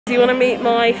Do you want to meet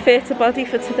my theatre buddy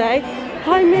for today?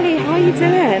 Hi Millie, how are you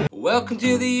doing? Welcome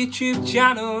to the YouTube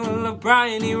channel of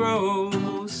Bryony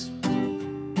Rose.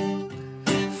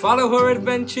 Follow her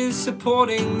adventures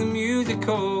supporting the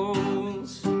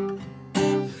musicals.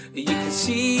 You can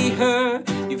see her,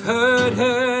 you've heard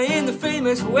her in the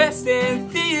famous West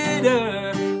End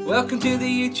Theatre. Welcome to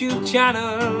the YouTube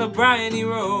channel of Bryony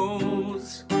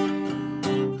Rose.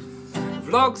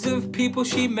 Vlogs of people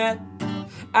she met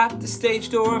at the stage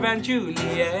door of Aunt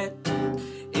Juliet,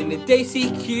 in the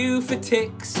Daisy queue for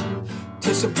ticks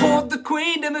to support the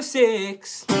Queendom of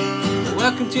Six.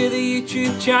 Welcome to the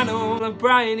YouTube channel of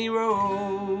Bryony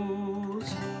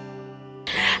Rose.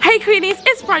 Hey Queenies,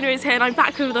 it's Bryony Rose here and I'm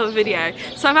back with another video.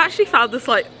 So I've actually found this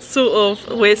like sort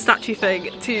of weird statue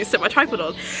thing to sit my tripod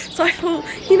on. So I thought,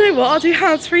 you know what, I'll do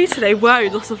hands free today. Whoa,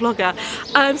 lots of vlogger.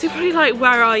 So you're probably like,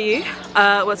 where are you?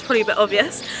 Well, it's probably a bit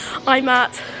obvious. I'm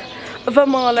at the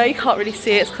Marlow, you can't really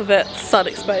see it, it's because of sun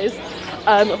exposed.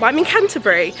 But I'm in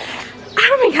Canterbury.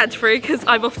 I'm in Canterbury because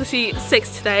I'm off to see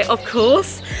Six today, of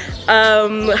course.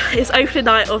 It's opening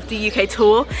night of the UK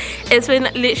tour. It's been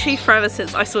literally forever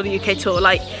since I saw the UK tour.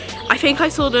 Like, I think I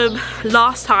saw them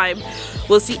last time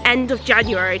was the end of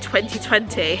January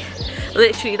 2020.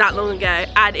 Literally that long ago.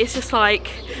 And it's just like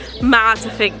mad to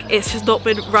think it's just not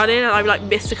been running, and I like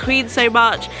missed the Queen so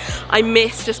much. I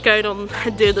missed just going on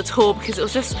and doing the tour because it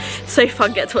was just so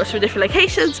fun getting to watch from different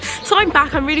locations. So I'm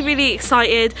back, I'm really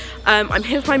excited. I'm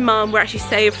here with my mum. We're actually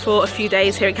staying for a few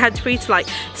days here in Canterbury to like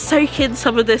soak in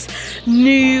some of this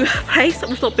new place that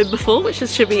we've not been before, which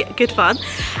should be good fun.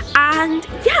 And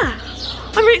yeah,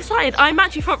 I'm really excited. I'm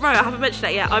actually front row, I haven't mentioned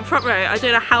that yet. I'm front row. I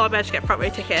don't know how I managed to get front row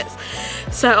tickets.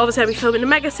 So obviously I'll be filming the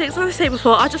Megasix. As I said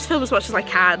before, I just film as much as I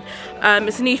can.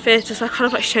 It's a new theatre, so I kind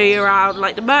of like show you around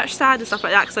like the merch stand and stuff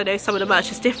like that, because I know some of the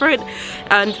merch is different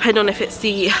and depending on if it's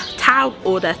the town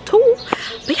or their tour.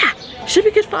 But yeah, should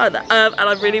be good fun. And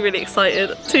I'm really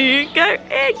excited to go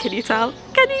in. Can you tell?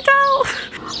 Can you tell?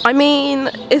 I mean,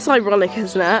 it's ironic,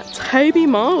 isn't it? Toby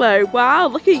Marlow, wow,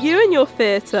 look at you in your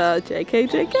theatre.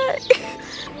 JK.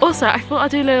 Also, I thought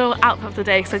I'd do a little outfit of the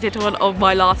day because I did one on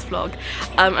my last vlog.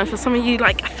 And for some of you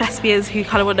like thespians who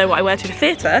kind of want to know what I wear to the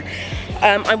theatre,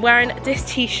 I'm wearing this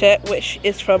t-shirt which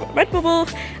is from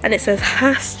Redbubble, and it says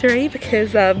Herstory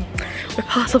because we're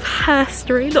part of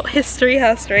Herstory, not history,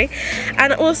 Herstory.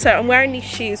 And also I'm wearing these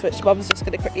shoes which Mum's just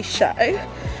going to quickly show.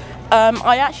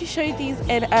 I actually showed these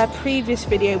in a previous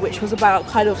video which was about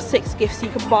kind of 6 gifts you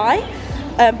can buy.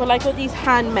 But I got these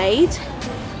handmade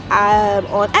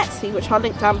on Etsy, which I'll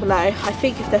link down below, I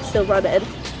think, if they're still running.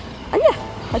 And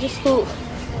yeah, I just thought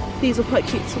these were quite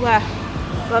cute to wear.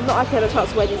 And I've not actually had a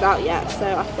chance to wear these out yet,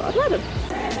 so I thought I'd wear them.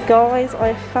 Guys,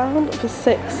 I found the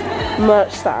Six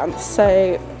merch stand.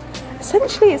 So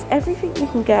essentially it's everything you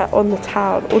can get on the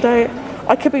town, although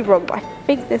I could be wrong, but I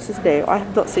think this is new. I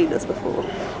have not seen this before,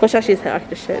 which actually is here. I can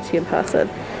just show it to you in person.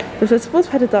 There's False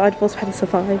Petter died, False Petter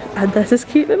survived, and there's this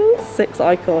cute little Six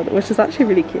icon, which is actually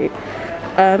really cute.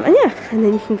 And yeah, and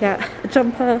then you can get a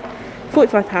jumper,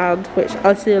 £45, which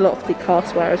I see a lot of the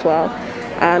cast wear as well,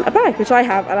 and a bag, which I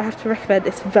have, and I have to recommend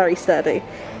it's very sturdy.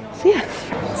 So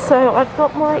yeah, so I've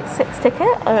got my Six ticket.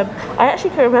 I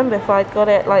actually can't remember if I'd got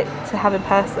it like to have in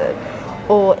person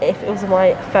or if it was on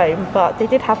my phone, but they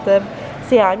did have them.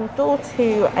 So yeah, I'm door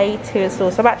to A2 in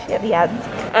store, so I'm actually at the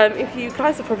end. If you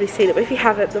guys have probably seen it, but if you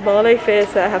haven't, the Marlow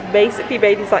Theatre have basically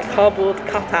made these like cardboard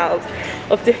cutouts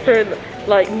of different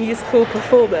like musical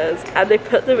performers, and they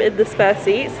put them in the spare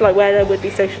seats, like where there would be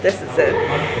social distancing.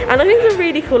 And I think it's a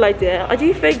really cool idea. I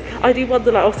do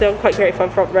wonder, like, obviously I'm quite grateful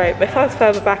I'm front row, but if I was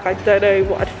further back, I don't know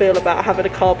what I'd feel about having a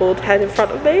cardboard head in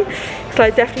front of me, because I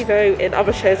definitely know in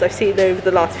other shows I've seen over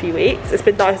the last few weeks, it's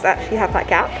been nice to actually have that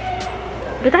gap.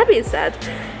 But that being said,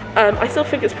 I still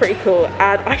think it's pretty cool,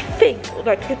 and I think, and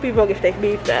I could be wrong if they've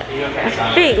moved it,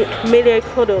 I think Millie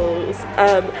O'Connell's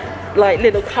like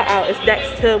little cutout is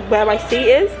next to where my seat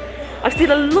is. I've seen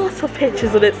a lot of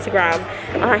pictures on Instagram,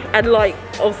 and like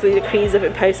obviously the Queen's have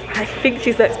been posted. I think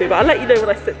she's next to me, but I'll let you know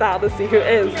when I sit down and see who it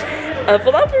is.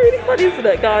 But that'd be really funny, isn't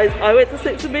it, guys? I went to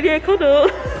sit to Millie O'Connell.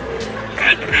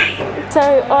 So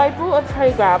I bought a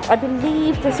programme. I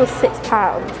believe this was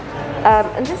 £6.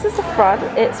 And this is the front.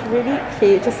 It's really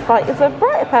cute, just like it's a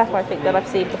brighter purple I think than I've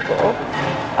seen before.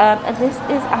 And this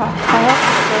is our pair.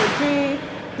 Drew,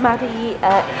 Maddie,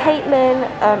 Caitlin,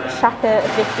 Shaka,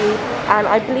 Vicki, and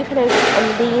I believe her name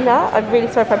is Elena. I'm really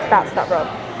sorry if I pronounced that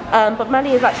wrong. But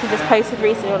Maddie has actually just posted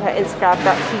recently on her Instagram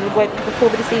that she won't be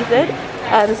performing this evening,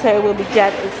 so it will be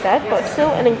Jen instead, but still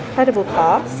an incredible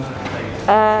cast.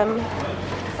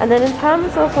 And then in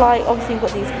terms of like, obviously you've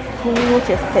got these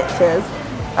gorgeous pictures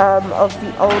of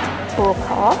the old tour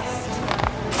cast.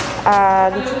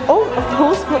 And oh, of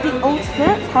course, we've got the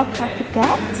ultimates. How can I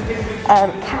forget?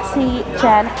 Cassy,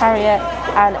 Jen, Harriet,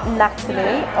 and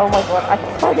Natalie. Oh my god,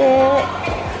 iconic.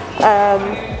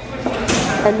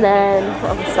 And then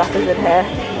what other stuff is in here?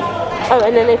 Oh,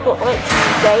 and then they've got like 2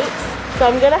 dates. So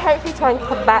I'm gonna hopefully try and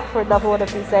come back for another one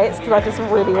of these dates because I just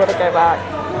really want to go back.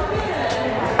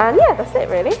 And yeah, that's it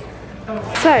really.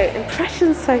 So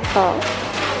impressions so far.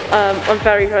 I'm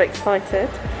very, very excited.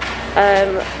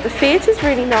 The theatre's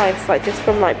really nice, like just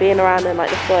from like being around in like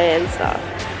the foyer and stuff.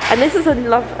 And this is a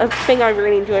thing I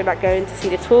really enjoy about going to see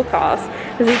the tour cast,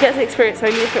 because you get to experience so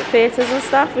many different theatres and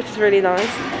stuff, which is really nice.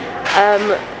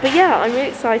 But yeah, I'm really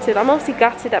excited. I'm obviously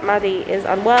gutted that Maddie is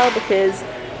unwell, because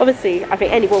obviously I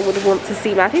think anyone would want to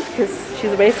see Maddie because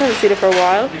she's amazing. I haven't seen her for a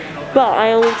while. But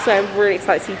I also am really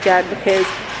excited to see Jen, because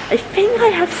I think I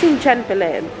have seen Jen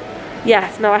Boleyn.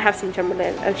 Yes, no, I have seen Jen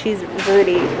Boleyn, and she's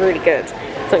really, really good.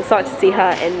 So I'm excited to see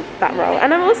her in that role.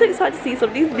 And I'm also excited to see some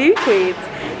of these new queens.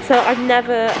 So I've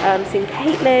never seen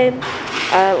Caitlin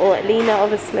or Elena,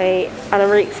 obviously, and I'm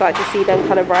really excited to see them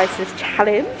kind of rise to this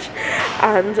challenge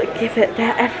and give it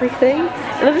their everything.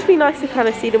 And it'll just be nice to kind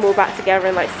of see them all back together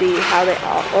and like see how they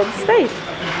are on stage.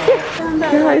 Yeah.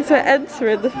 Guys, we're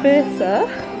entering the theatre.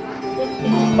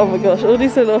 Oh my gosh, all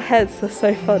these little heads are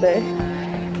so funny.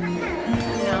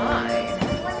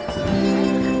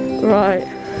 Right,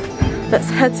 let's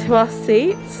head to our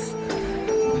seats.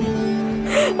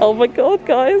 Oh my god,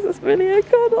 guys, it's really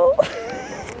O'Connell.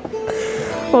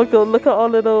 Oh my god, look at our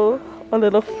little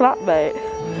flatmate.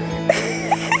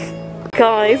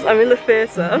 Guys, I'm in the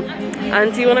theatre,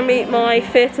 and do you want to meet my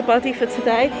theatre buddy for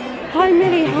today? Hi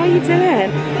Millie, how are you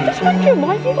doing? Just wondering,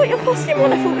 why have you got your costume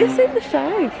on? I thought we were seeing the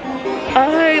show.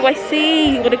 Oh, I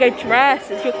see, you want to go dress,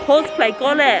 it's your cosplay,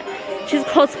 got it. She's a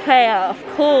cosplayer, of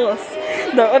course.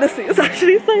 No, honestly, it's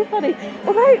actually so funny.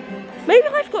 Although, maybe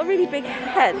I've got a really big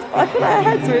head, but I feel like her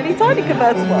head's really tiny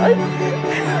compared to mine.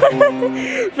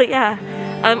 But yeah,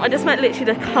 I just met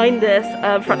literally the kindest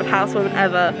front of house woman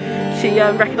ever. She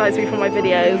recognised me from my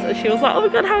videos, and she was like, oh my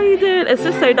god, how are you doing? It's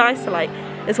just so nice to like,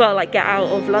 as well, like get out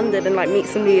of London and like meet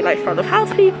some new like front of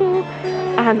house people.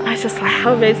 And I was just like,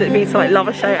 how amazing it'd be to like love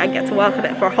a show and get to work on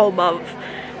it for a whole month,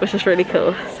 which is really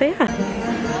cool. So yeah.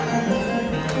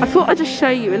 I thought I'd just show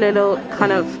you a little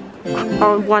kind of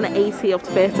on 180 of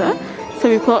the theatre. So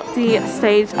we've got the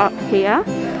stage up here,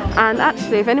 and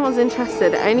actually if anyone's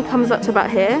interested, it only comes up to about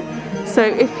here. So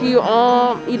if you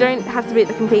don't have to be at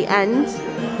the complete end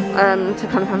to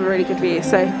kind of have a really good view.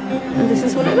 So, and this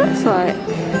is what it looks like.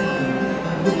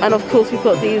 And of course we've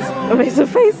got these amazing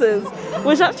faces,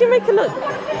 which actually make it look,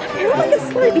 I feel like it's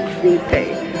slightly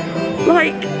creepy.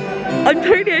 Like, I'm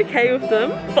totally okay with them,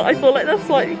 but I feel like they're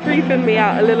slightly creeping me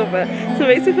out a little bit. So it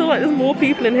makes me feel like there's more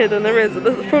people in here than there is.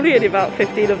 There's probably only about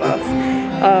 15 of us.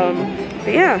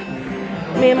 But yeah,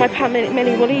 me and my pal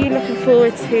Millie, what are you looking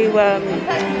forward to?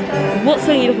 What song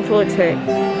are you looking forward to?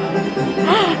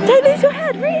 Don't lose your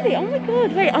head, really? Oh my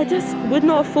god, wait, I just would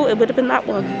not have thought it would have been that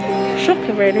one.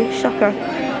 Shocker, really, shocker.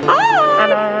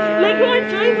 Hello! Look who I'm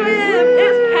joined by him!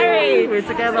 It's Perry! We're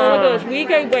together! Oh my gosh, we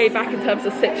go way back in terms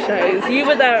of 6 shows. You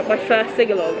were there at my first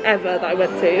sing-along ever that I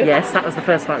went to. Yes, that was the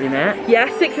first night we met. Yeah,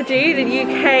 6th of June, and you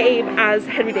came as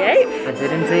Henry VIII. I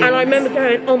did indeed. And I remember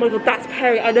going, oh my god, that's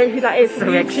Perry, I know who that is.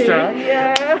 So extra.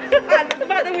 Yeah. And the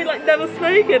fact that we like never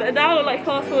spoken, and now like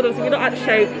fast forward, so we're not at the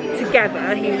show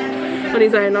together. He's on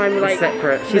his own, I'm like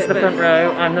separate. She's the front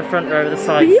row, I'm the front row with the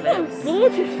side You slips. got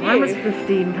gorgeous view. Mine was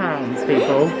 £15,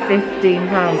 people.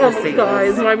 £15 to see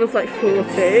guys, mine was like 40.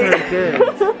 So good.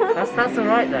 That's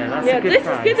alright though. That's a good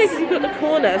price. This is good because you've got the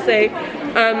corner, so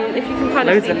if you can kind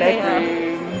of see here.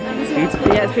 It's beautiful.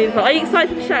 Yeah, it's beautiful. Are you excited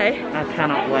for the show? I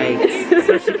cannot wait,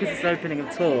 especially because it's opening of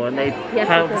tour, and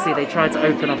obviously they tried to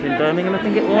open up in Birmingham, I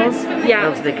think it was. Yeah.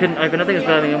 Obviously they couldn't open. I think it was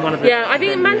Birmingham. One of the. Yeah, I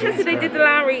think in Manchester they did the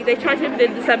Lowry. They tried to open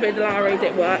in December. The Lowry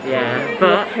didn't work. Yeah,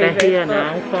 but they're here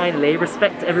now. Finally,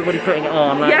 respect to everybody putting it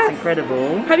on. That's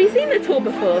incredible. Have you seen the tour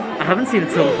before? I haven't seen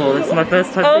the tour before. This is my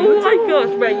first time seeing the tour. Oh my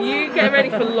gosh, right, you get ready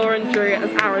for Lauren Drew as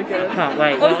Arrogant. Can't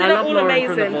wait. Obviously, well, I love all Lauren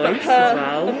amazing, from The Voice but her, as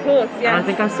well. Of course, yes. And I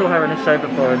think I saw her in a show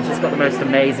before, and she's got the most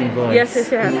amazing voice.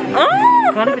 Yes. Oh!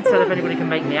 I can't even tell if anybody can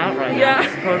make me out right now.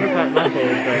 It's probably quite muffled,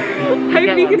 but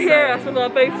hopefully you can hear us when we're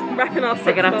both wrapping our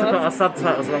They're gonna have to put our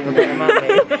subtitles along with it, aren't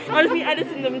we? I'll just be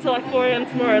editing them until like 4 AM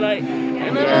tomorrow, like.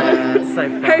 Yeah, it's so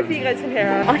fun. Hopefully you guys can hear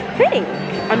us. I think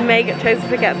I may get chosen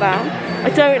for Get Down. I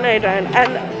don't know,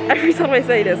 and every time I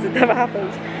say this, it never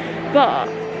happens. But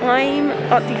I'm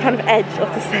at the kind of edge of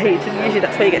the stage, and usually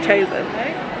that's where you get chosen.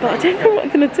 But I don't know what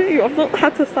I'm going to do. I've not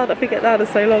had to stand up and get down in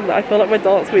so long that I feel like my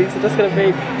dance moves are just going to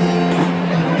be...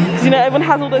 Because you know, everyone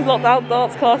has all those lockdown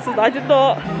dance classes. I did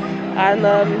not. and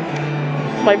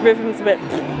my rhythm's a bit,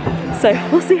 so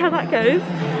we'll see how that goes.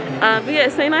 But yeah,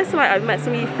 it's so nice to I've met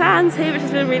some of you fans here, which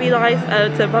has been really nice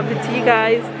to bump into you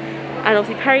guys, and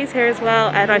obviously Perry's here as well,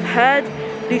 and I've heard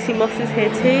Lucy Moss is here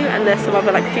too, and there's some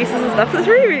other producers and stuff, so it's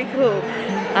really cool.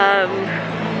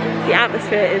 The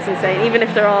atmosphere is insane, even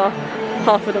if there are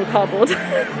half of them cardboard.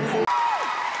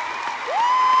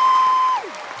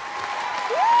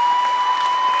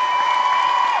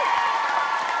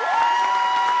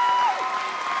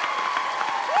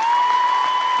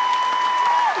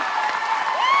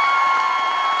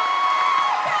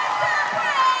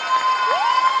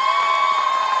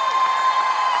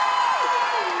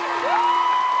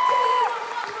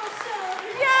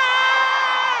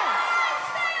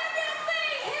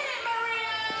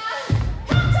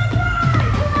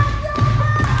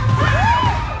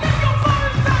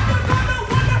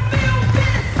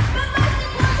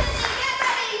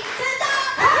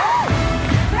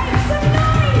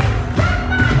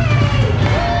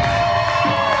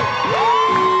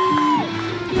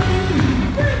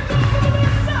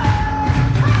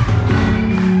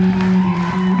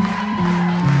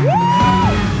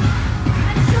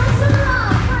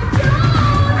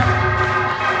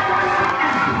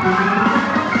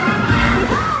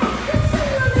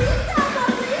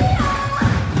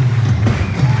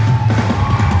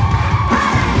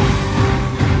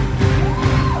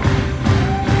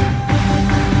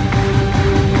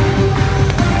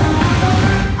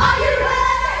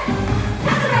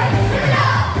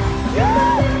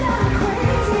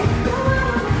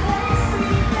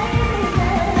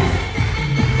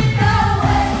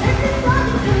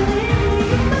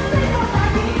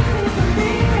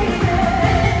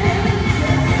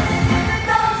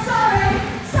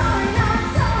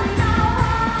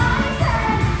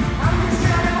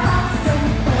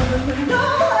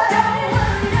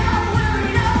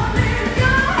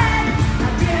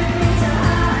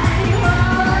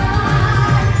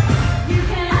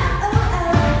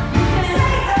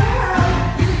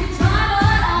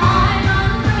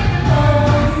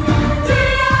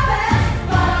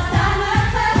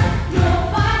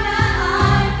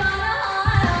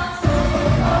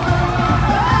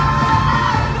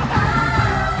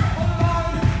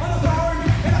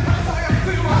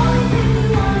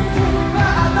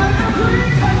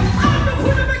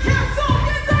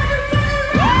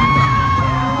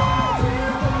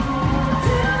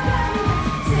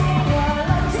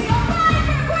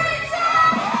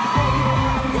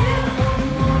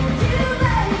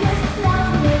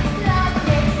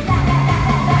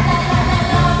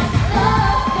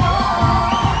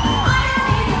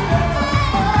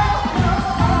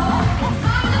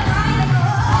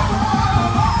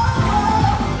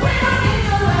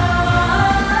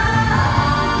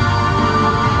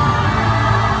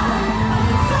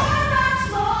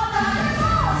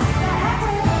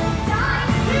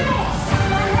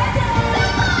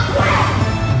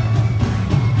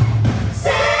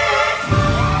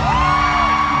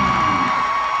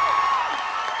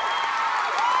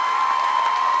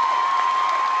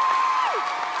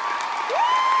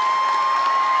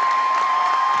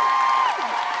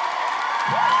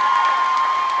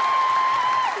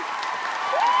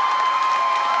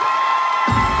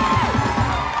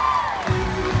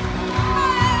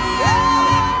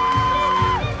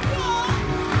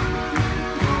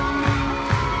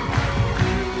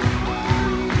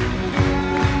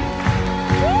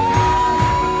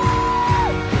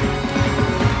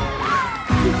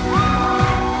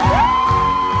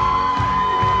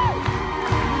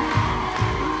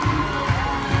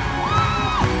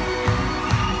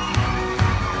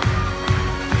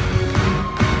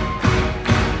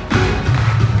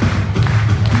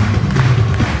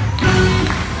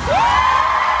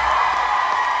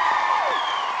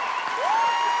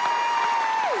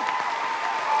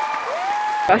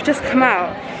 I've just come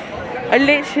out.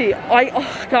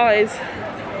 Oh guys,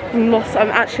 I'm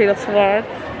actually lost for words.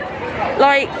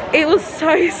 Like, it was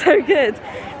so good.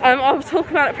 I'll talk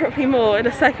about it properly more in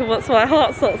a second once my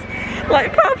heart starts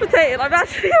like palpitating. I'm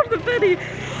actually on the belly.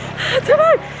 I don't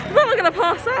know, I'm not gonna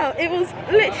pass out. It was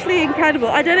literally incredible.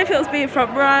 I don't know if it was being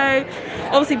front row,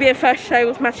 obviously being first show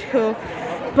was magical.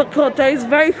 But God, those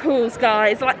vocals,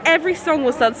 guys, like every song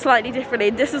was done slightly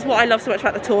differently. This is what I love so much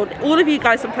about the tour. All of you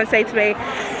guys sometimes say to me,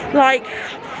 like,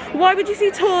 why would you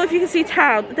see tour if you can see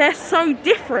town? They're so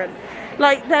different.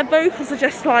 Like, their vocals are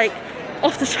just like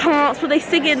off the charts, but they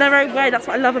sing it in their own way. That's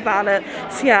what I love about it.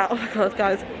 So yeah, oh my God,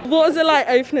 guys. What was it like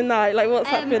opening night? Like, what's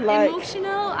that been like?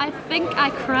 Emotional. I think I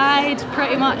cried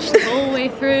pretty much the whole way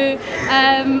through.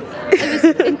 It was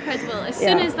incredible. As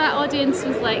soon as that audience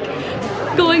was like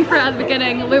going for it at the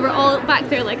beginning, we were all back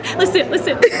there like, listen,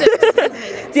 listen, listen.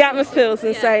 The atmosphere was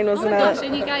insane, wasn't it? Oh my gosh, it?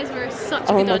 and you guys were such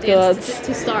a Oh good my audience God.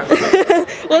 to start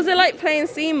with. Was it like playing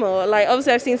Seymour? Like,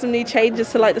 obviously I've seen some new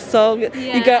changes to like the song.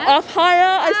 Yeah. You go up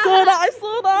higher. I saw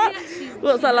that. Yeah,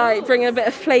 What's that like? Bringing a bit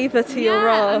of flavour to your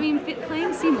role. I mean,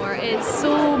 playing Seymour is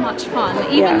so much fun.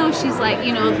 Even though she's like,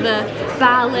 you know, the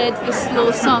ballad, the slow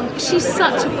song, she's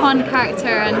such a fun character,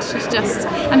 and she's just,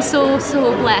 I'm so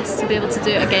blessed to be able to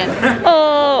do it again.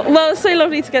 Oh, well, it's so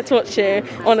lovely to get to watch you.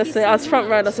 Honestly, I was front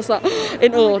row, I was just like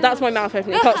in awe. That's my mouth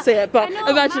opening. You can't see it, but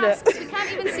imagine it. We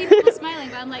can't even see people smiling,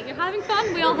 but I'm like, you're having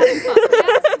fun. We all having fun.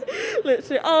 Yes?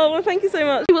 Literally. Oh, well, thank you so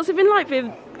much. What's it been like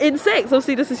being in Six?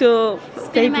 Obviously, this is your It's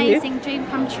been debut. amazing, dream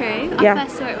come true. Yeah. I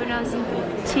first saw it when I was in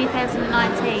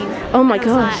 2019. Oh my and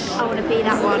gosh. I was like, I want to be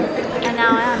that one, and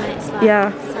now I am, and it's like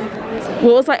so crazy.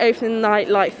 What was like opening night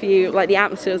like for you? Like the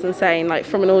atmosphere was insane, like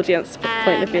from an audience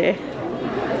point of view.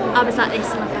 I was like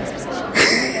this in my first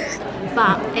position,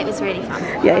 but it was really fun.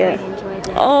 Yeah, I yeah. really enjoyed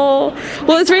it. Oh,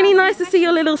 well, it's really nice to see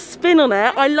your little spin on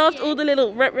it. I loved all the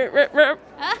little rip, rip, rip, rip.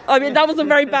 I mean, that was a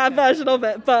very bad version of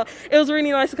it, but it was really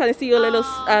nice to kind of see your little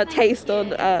taste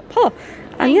on Parr.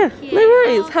 And yeah, no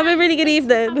worries. Have a really good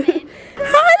evening.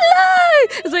 Hello!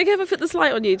 Is it okay if I put this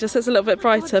light on you just so it's a little bit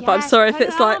brighter? But I'm sorry if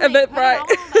it's like a bit bright.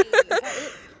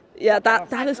 Yeah,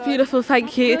 that is beautiful,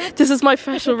 thank you. This is my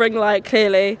special ring light,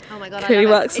 clearly. Oh my God, clearly I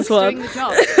love works it. as one. It's doing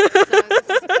the job. So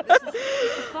this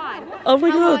is fine. Oh my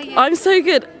God, I'm so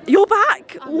good. You're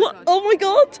back! What? God. Oh my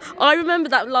God! I remember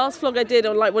that last vlog I did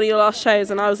on like one of your last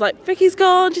shows, and I was like, Vicky's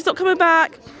gone, she's not coming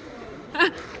back.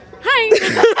 Hi!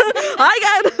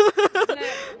 Hi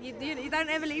again! You don't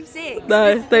ever leave Six.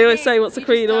 No, they always say, what's the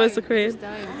queen? Always the queen.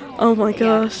 Oh my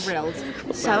gosh. Thrilled.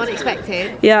 So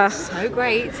unexpected. Yeah. So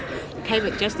great. Came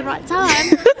at just the right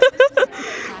time.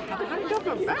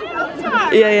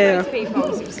 Yeah. People.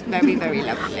 It was very, very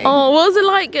lovely. Oh, what was it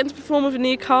like getting to perform with a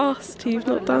new cast who you've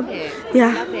not done?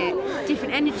 Yeah. Love it.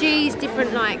 Different energies,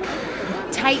 different like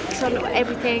takes on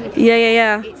everything.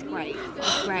 Yeah. It's great.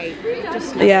 It's great.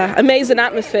 Just Yeah, amazing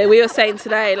atmosphere. We were saying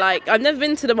today, like, I've never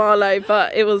been to the Marlow,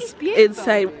 but it was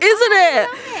insane, isn't it?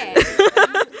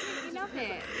 I love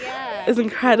it. Yeah. It's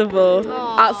incredible.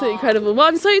 Absolutely incredible. Well,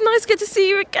 I'm so nice to get to see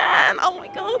you again. Oh my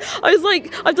God. I was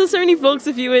like, I've done so many vlogs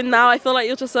of you in now. I feel like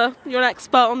you're just you're an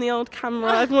expert on the old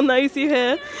camera. Everyone knows you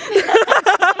here.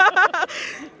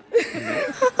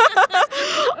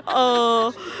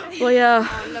 Oh, well, yeah.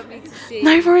 Lovely to see.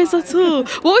 No worries at all.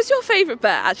 What was your favourite bit,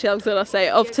 actually, I was going to say,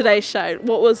 of today's show?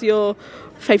 What was your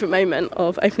favourite moment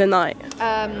of opening night?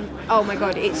 Oh my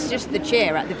God, it's just the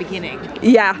cheer at the beginning.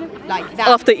 Yeah. Like that.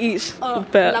 After each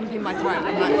bit. Lump in my throat.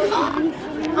 I'm like,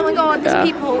 oh my God, there's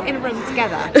people in a room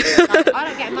together. Like, I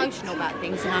don't get emotional about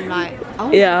things, and I'm like, oh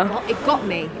my God, it got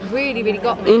me. Really, really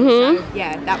got me. So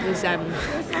yeah, that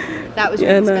was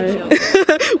really special.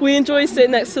 We enjoy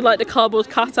sitting next to like the cardboard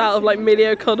cutout of like Millie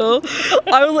O'Connell.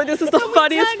 I was like, this is the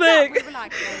funniest thing. We were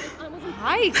like,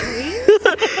 hi, Cleves.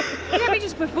 Let me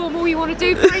just perform all you want to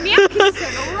do for Amy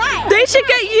Atkinson, alright? They should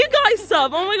get you guys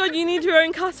some. Oh my God, you need your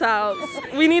own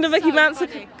cutouts. We need a Vicki Manser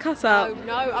cutout.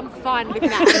 No, I'm fine looking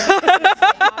at it.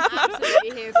 I'm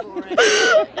absolutely here for it.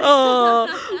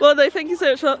 Oh, well no, thank you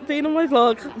so much for being on my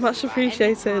vlog. Much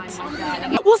appreciated.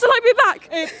 What's it like being back?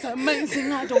 It's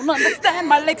amazing, I don't understand.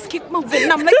 My legs keep moving.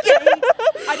 I'm like, yay!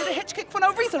 I did a hitch kick for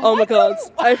no reason. Oh my God,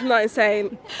 open night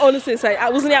insane. Honestly insane.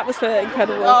 Wasn't the atmosphere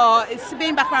incredible? Oh, it's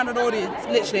being back around an audience,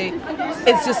 literally.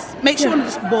 It's just, makes you want to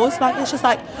just pause. Like, it's just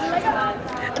like,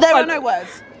 there are no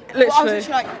words. Literally. I was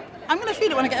literally like, I'm going to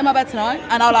feel it when I get in my bed tonight.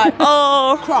 And I'll like,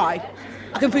 cry.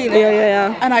 I can feel it.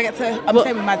 Yeah. And I get to, I'm the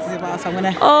same with Mads as well, so I'm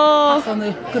going to pass on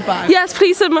the goodbye. Yes,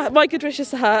 please send my good wishes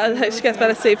to her and hope she gets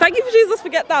better soon. Thank you for choosing us to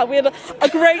forget that. We had a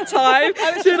great time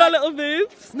doing our little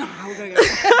moves. No, we're going to go.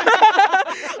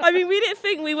 I mean,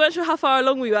 we weren't sure how far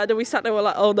along we were, and then we sat there and were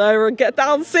like, oh no, we're in get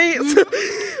down seats.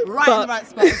 Right in the right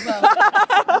spot as well.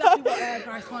 Exactly what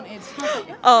Bryce wanted.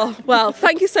 Oh, well,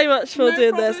 thank you so much for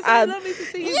doing problem. this. It's so And lovely to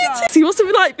see you guys. see, what's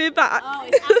it like being back? Oh,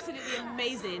 it's absolutely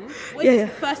amazing. This is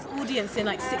the first audience in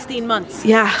like 16 months.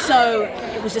 Yeah. So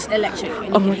it was just electric.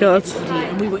 Oh my God.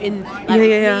 And we were in, like,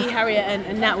 Yeah. me, Harriet,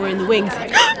 and Nat were in the wings.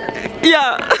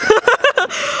 Yeah.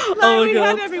 Oh my we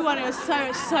God. had everyone. It was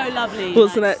so lovely.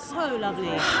 Wasn't like, it? So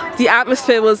lovely. The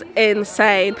atmosphere was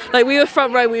insane. Like, we were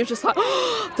front row, we were just like,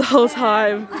 the whole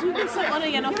time. Because we've been so on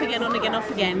again, off again, on again, off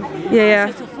again.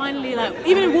 Yeah. So to finally, like,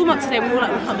 even in warm up today, we were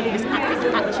like, we can't believe it's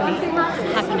actually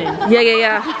happening.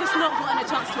 Yeah. We've just not gotten a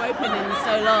chance to open in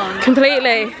so long.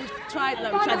 Completely. We tried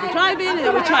the drive-in, and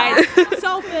then we tried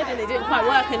Salford, and it didn't quite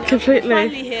work. And Completely. we're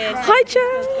finally here. Hi,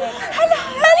 Jen.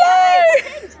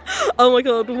 Hello. Oh my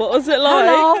God, what was it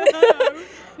like?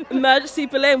 Emergency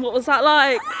Boleyn, what was that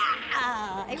like?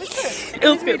 It was good. It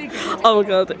was good. Really good. Oh my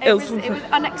god, It was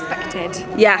unexpected.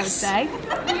 yes. I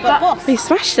would say. But He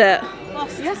smashed it.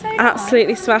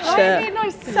 Absolutely smashed it.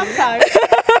 nice Sometimes.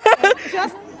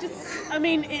 just, I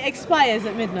mean, it expires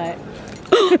at midnight.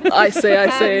 I see.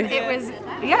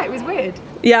 It was weird.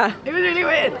 Yeah. It was really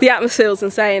weird. The atmosphere was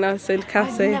insane. I was saying to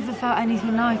Cassy. I've never felt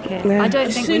anything like it. Yeah. I don't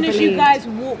As think soon we as you believed. guys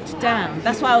walked down,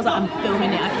 that's why I was like, I'm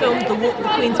filming it. I filmed the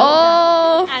Queen's walk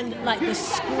Oh. down, and like the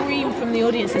scream from the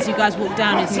audience as you guys walked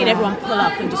down and seeing everyone pull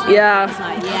up and just walk Yeah. down.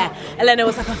 I was like, yeah. Elena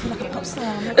was like, I feel like a pop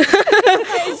star.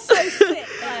 It's so sick.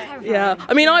 Yeah.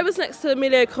 I mean, I was next to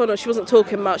Amelia O'Connor. She wasn't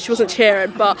talking much. She wasn't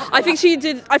cheering, but I think she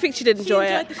did. I think she did enjoy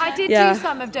it. I did Yeah. do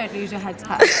some of Don't Lose Your Head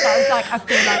touch. That was like, I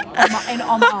feel like in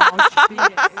homage to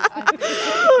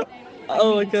you.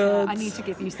 Oh my god. I need to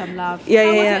give you some love.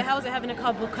 Yeah. How was it having a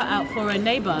cardboard cut out for a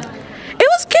neighbour? It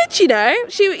was good, you know.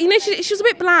 She was a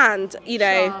bit bland, you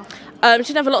know. She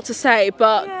didn't have a lot to say,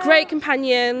 but great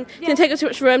companion. Didn't take up too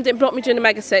much room. Didn't block me during the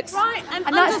Megasix. Right, And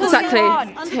that's what Exactly. we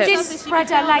want. Tips. Didn't spread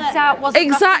her legs out. Wasn't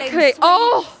Exactly. ruffling,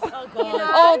 Oh, sweet.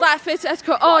 oh, that fit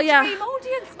etiquette. Oh yeah. Dream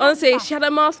audience Honestly, member. she had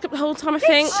her mask up the whole time. I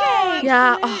think. she?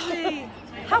 Yeah. Oh.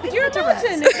 How could you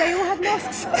imagine if they all had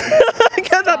masks on?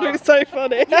 God, that looks so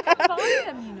funny. Buy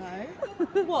them, you know.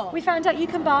 What? We found out you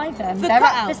can buy them. The They're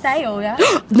up for cutouts? sale, yeah.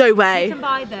 No You way. can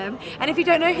buy them, and if you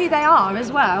don't know who they are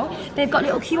as well, they've got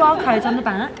little QR codes on the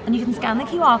back, and you can scan the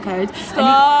QR codes.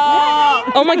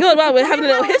 Stop. Oh my god! Wow, we're having a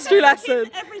little history lesson.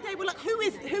 Every day we're like, who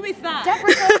is that?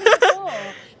 Deborah told me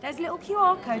before. There's little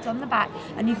QR codes on the back,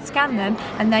 and you can scan them,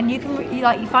 and then you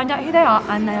find out who they are,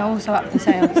 and they're also up for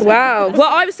sale. So Wow.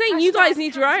 Well, I was saying you guys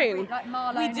need your own. like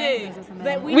Marlowe We do. Neighbours or something.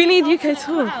 But We need UK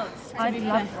tour. I'd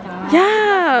love that.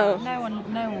 Yeah. No one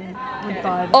would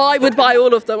buy them. Oh, I would buy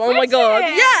all of them. Oh my Would god.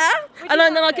 you? Yeah. Would And you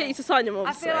then want I'd get you to sign them, I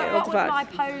obviously. feel like on what the would back. my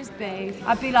pose be?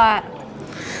 I'd be like.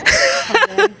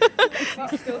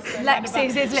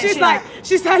 Lexi's is literally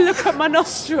she's like, look at my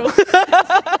nostrils.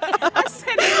 I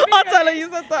sent her I'll tell her you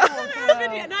said that.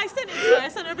 video. No, I sent it to her. I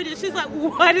sent her a video. She's like,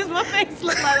 why does my face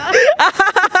look like that?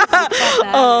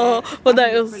 Oh, well no,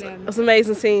 it was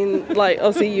amazing seeing like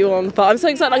obviously you on, but I'm so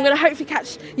excited. I'm going to hopefully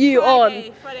catch you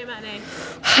on. Friday matinee.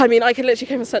 I mean, I could literally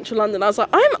come from Central London. I was like,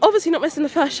 I'm obviously not missing the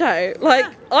first show. Like,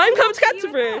 I'm coming to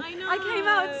Canterbury. I came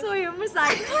out and saw you and was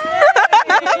like,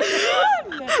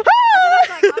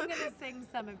 I'm going to sing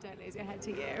some of Don't Lose Your Head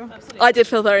to you. Absolutely. I did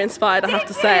feel very inspired, I have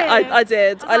to say. I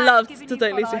did. I loved to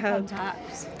Don't Lose Your Head.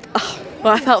 Contact. Oh,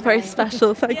 well, I felt very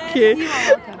special. Thank you. You are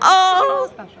welcome.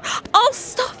 Oh, oh,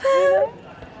 stop it.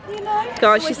 You know?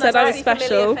 Guys, she said I was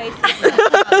special.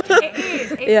 It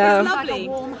is. It's Yeah. like Lovely. a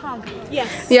warm hug.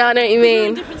 Yes. Yeah, I know what you We're in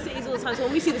mean. different cities all the time, so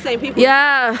when we see the same people.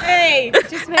 Yeah. Hey.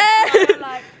 Just makes me feel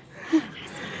like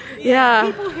Yeah.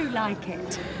 people who like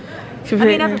it. I Completely.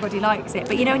 mean, everybody likes it,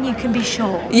 but you know, when you can be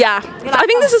sure. Yeah. You're like, I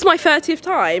think this oh. is my 30th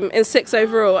time in 6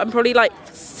 overall. I'm probably like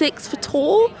 6 for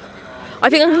tour. I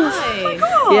think I'm.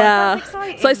 Oh, Yeah. that's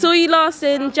exciting. So I saw you last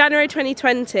in January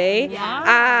 2020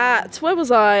 at, where was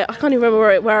I? I can't even remember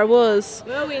where I was.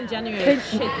 Where are we in January?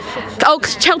 Oh,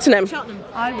 Cheltenham. Cheltenham.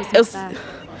 I was It was- there.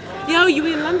 Yo, you were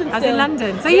in London I was still. in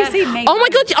London. So you've seen me. Oh my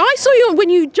god, I saw you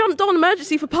when you jumped on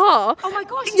emergency for Parr. Oh my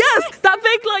gosh. Yes, that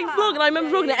big like vlog, and I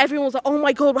remember vlogging it. Everyone was like, "Oh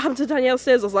my god, what happened to Danielle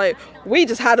Stairs?" I was like, "We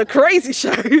just had a crazy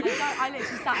show." I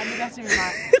literally sat in the dressing room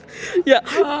like, Yeah.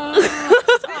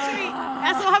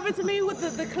 That's what happened to me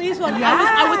with the Cleves one.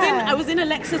 I was in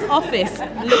Alexa's office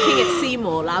looking at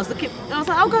Seymour. I was like,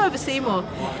 I'll go over Seymour.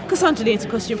 Cassandra needs a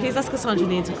costume, please. That's Cassandra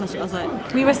needs a costume. I was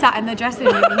like, we were sat in the dressing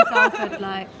room in Salford,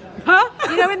 like, huh?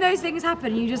 you know when those things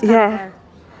happen, you just Yeah.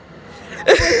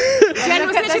 Jen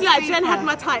was literally like, Jen had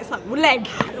my tights like leg.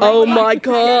 Oh my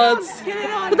god. Get it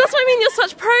on. But that's what I mean. You're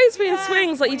such pros being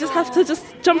swings. Like you just have to just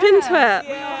jump into it.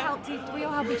 We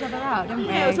all help each other out, don't we?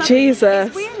 it was Jesus.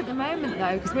 It's weird at the moment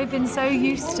though, because we've been so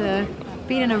used to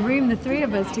being in a room, the three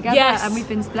of us together, Yes. and we've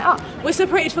been split up We're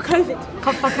separated for COVID.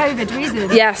 for COVID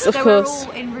reasons. Yes, of so course.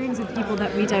 we're all in rooms with people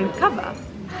that we don't cover.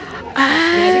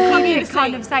 Community.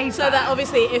 Kind of safer. So that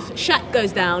obviously if Shaq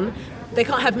goes down, they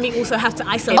can't have me also have to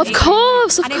isolate. Of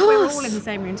course, of And if we're all in course. the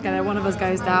same room together, one of us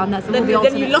goes down, that's all Then the you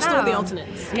alternates lost all the down.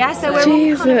 alternates. Yeah, so we're all kind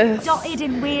Jesus. of dotted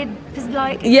in weird,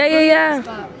 like. Yeah, yeah, yeah.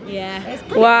 But Yeah. it's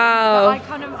brilliant. Wow.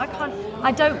 But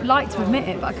I don't like to admit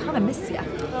it, but I kind of miss you.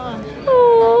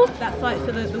 Aww. That fight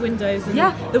for the windows and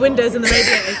Yeah. the windows and the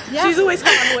radiators. Yeah. She's always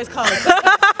hot, I'm always cold. Can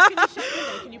you shut the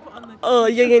window? Can you put on the Oh,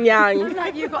 yin and yang.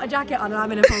 Like you've got a jacket on and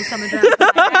I'm in a full summer dress.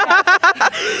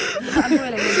 I'm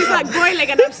boiling. She's like boiling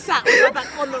and I'm sat with my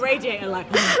back on the radiator like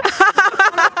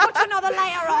put another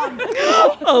layer on.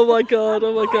 Oh my god.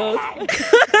 Oh my god.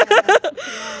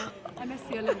 I miss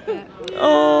you. a little bit.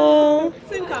 Oh,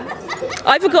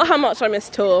 I forgot how much I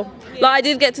missed Tour. Like, I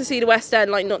did get to see the West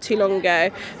End like not too long ago,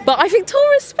 but I think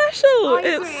Tour is special. I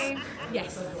agree.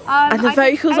 Yes. And the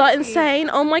vocals are insane.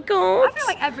 Oh my god. I feel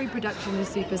like every production is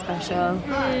super special.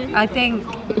 I think,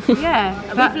 yeah.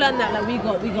 We've learned that like we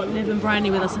got Liv and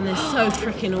Bryony with us, and they're so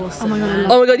freaking awesome. Oh my god.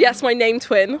 Oh my god, yes, my name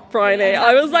twin, Bryony. Yeah,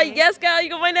 exactly. I was like, yes, girl, you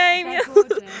got my name. They're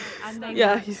gorgeous, and they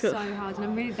yeah, work so hard,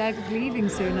 and they're leaving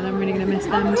soon, and I'm really gonna miss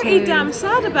them too. Pretty damn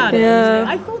sad about it. Yeah.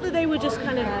 I thought that they were just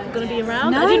kind of gonna be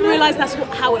around. I didn't realise that's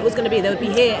how it was gonna be. They would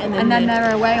be here, and then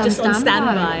they're away on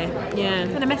standby. Yeah.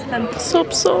 I'm gonna miss them.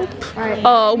 Stop. Right.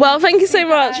 Oh well, thank you so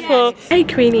much for. Hey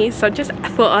Queenies, so I just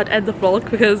thought I'd end the vlog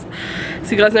because,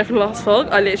 so you guys know from the last vlog,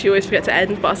 I literally always forget to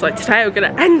end, but I was like, today I'm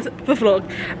gonna end the vlog.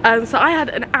 So I had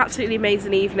an absolutely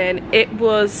amazing evening. It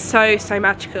was so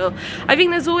magical. I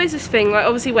think there's always this thing, like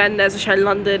obviously when there's a show in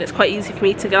London, it's quite easy for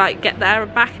me to like get there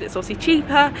and back, and it's obviously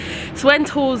cheaper. So when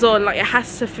Tour's on, like it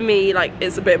has to, for me, like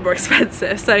it's a bit more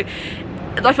expensive. So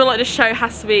I feel like the show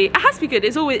has to be, it has to be good.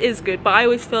 It always is good, but I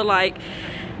always feel like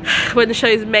when the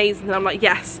show's amazing, I'm like,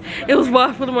 yes, it was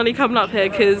worth all the money coming up here,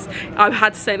 because I've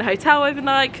had to stay in a hotel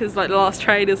overnight because like the last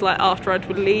train is like after I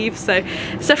would leave, so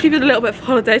it's definitely been a little bit of a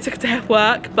holiday, took a day of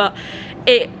work, but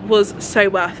it was so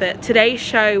worth it. Today's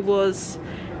show was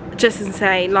just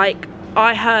insane. Like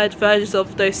I heard versions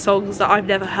of those songs that I've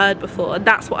never heard before, and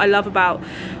that's what I love about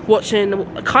watching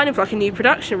kind of like a new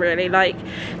production really. Like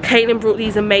Caitlin brought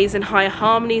these amazing high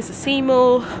harmonies to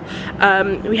Seymour.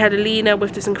 We had Elena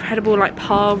with this incredible like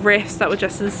Parr riffs that were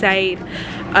just insane.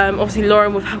 Obviously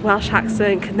Lauren with her Welsh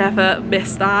accent, could never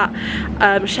miss that.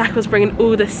 Shaq was bringing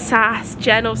all the sass.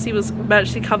 Jen obviously was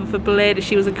virtually covered for Boleyn, and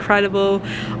she was incredible.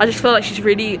 I just feel like she's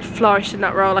really flourished in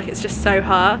that role, like it's just so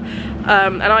her.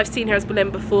 And I've seen her as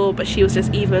Boleyn before, but she was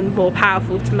just even more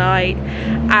powerful tonight,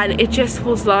 and it just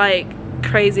was like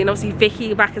crazy. And obviously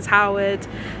Vicki back as Howard,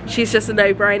 she's just a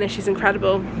no-brainer, she's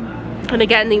incredible. And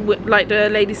again, the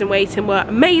ladies in waiting were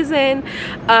amazing,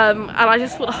 and I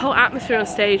just thought the whole atmosphere on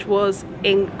stage was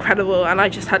incredible, and I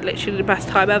just had literally the best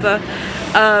time ever.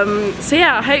 So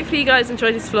yeah, hopefully you guys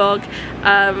enjoyed this vlog.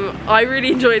 I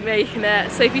really enjoyed making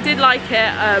it, so if you did like it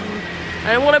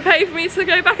and want to pay for me to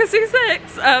go back and see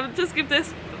 6, just give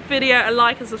this video a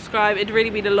like and subscribe. It'd really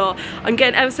mean a lot. I'm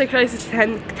getting ever so close to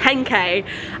 10k.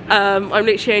 I'm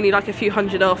literally only like a few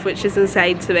hundred off, which is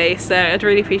insane to me, so I'd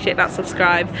really appreciate that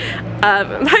subscribe.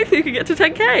 And hopefully we can get to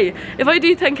 10k. If I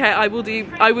do 10k, I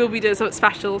will be doing something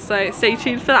special, so stay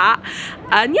tuned for that.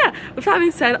 And yeah, with that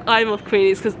being said, I'm off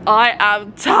Queenies because I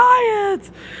am tired.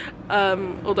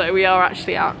 Although we are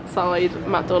actually outside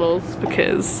McDonald's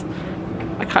because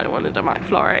I kind of wanted a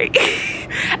McFarlane.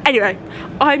 Anyway,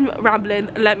 I'm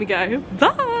rambling, let me go,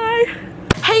 bye!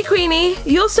 Hey Queenie,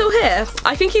 you're still here?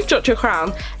 I think you've dropped your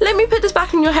crown. Let me put this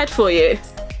back on your head for you.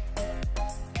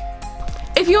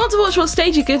 If you want to watch more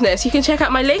stagey goodness, you can check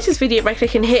out my latest video by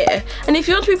clicking here. And if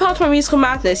you want to be part of my musical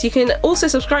madness, you can also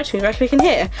subscribe to me by clicking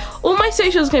here. All my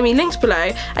socials are going to be linked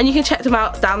below, and you can check them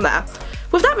out down there.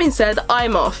 With that being said,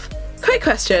 I'm off. Quick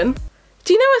question,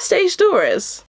 do you know where stage door is?